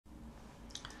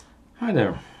Hi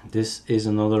there, this is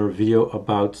another video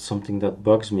about something that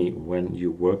bugs me when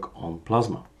you work on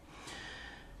Plasma.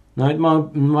 Now it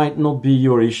might not be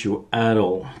your issue at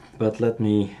all, but let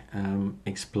me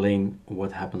explain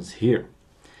what happens here.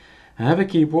 I have a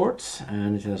keyboard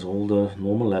and it has all the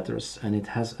normal letters and it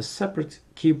has a separate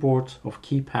keyboard of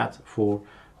keypad for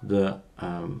the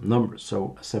numbers,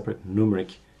 so a separate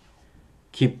numeric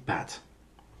keypad.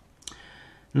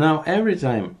 Now every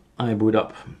time I boot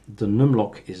up, the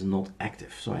numlock is not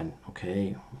active. So,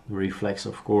 reflex,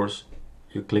 of course,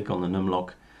 you click on the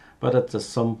numlock, but at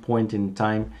some point in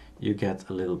time, you get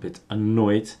a little bit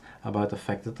annoyed about the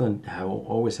fact that you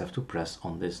always have to press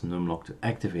on this numlock to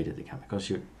activate it again,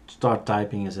 because you start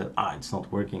typing and say, it's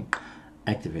not working,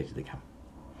 activate it again.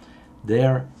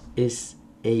 There is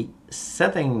a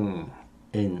setting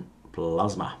in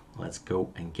Plasma. Let's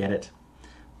go and get it.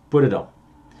 Put it on.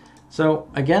 So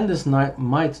again, this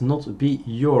might not be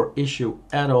your issue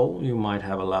at all. You might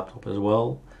have a laptop as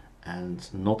well and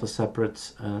not a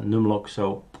separate numlock,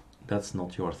 so that's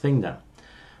not your thing then.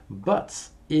 But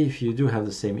if you do have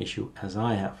the same issue as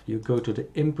I have, you go to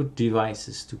the input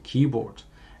devices to keyboard,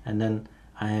 and then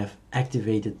I have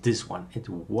activated this one. It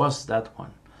was that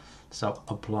one. So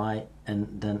apply, and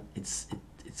then it's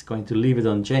going to leave it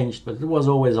unchanged, but it was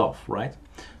always off, right?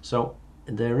 So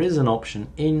there is an option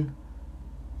in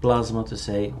Plasma to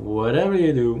say, whatever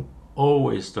you do,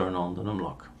 always turn on the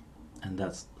numlock. And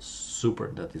that's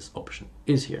super that this option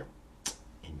is here.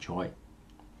 Enjoy.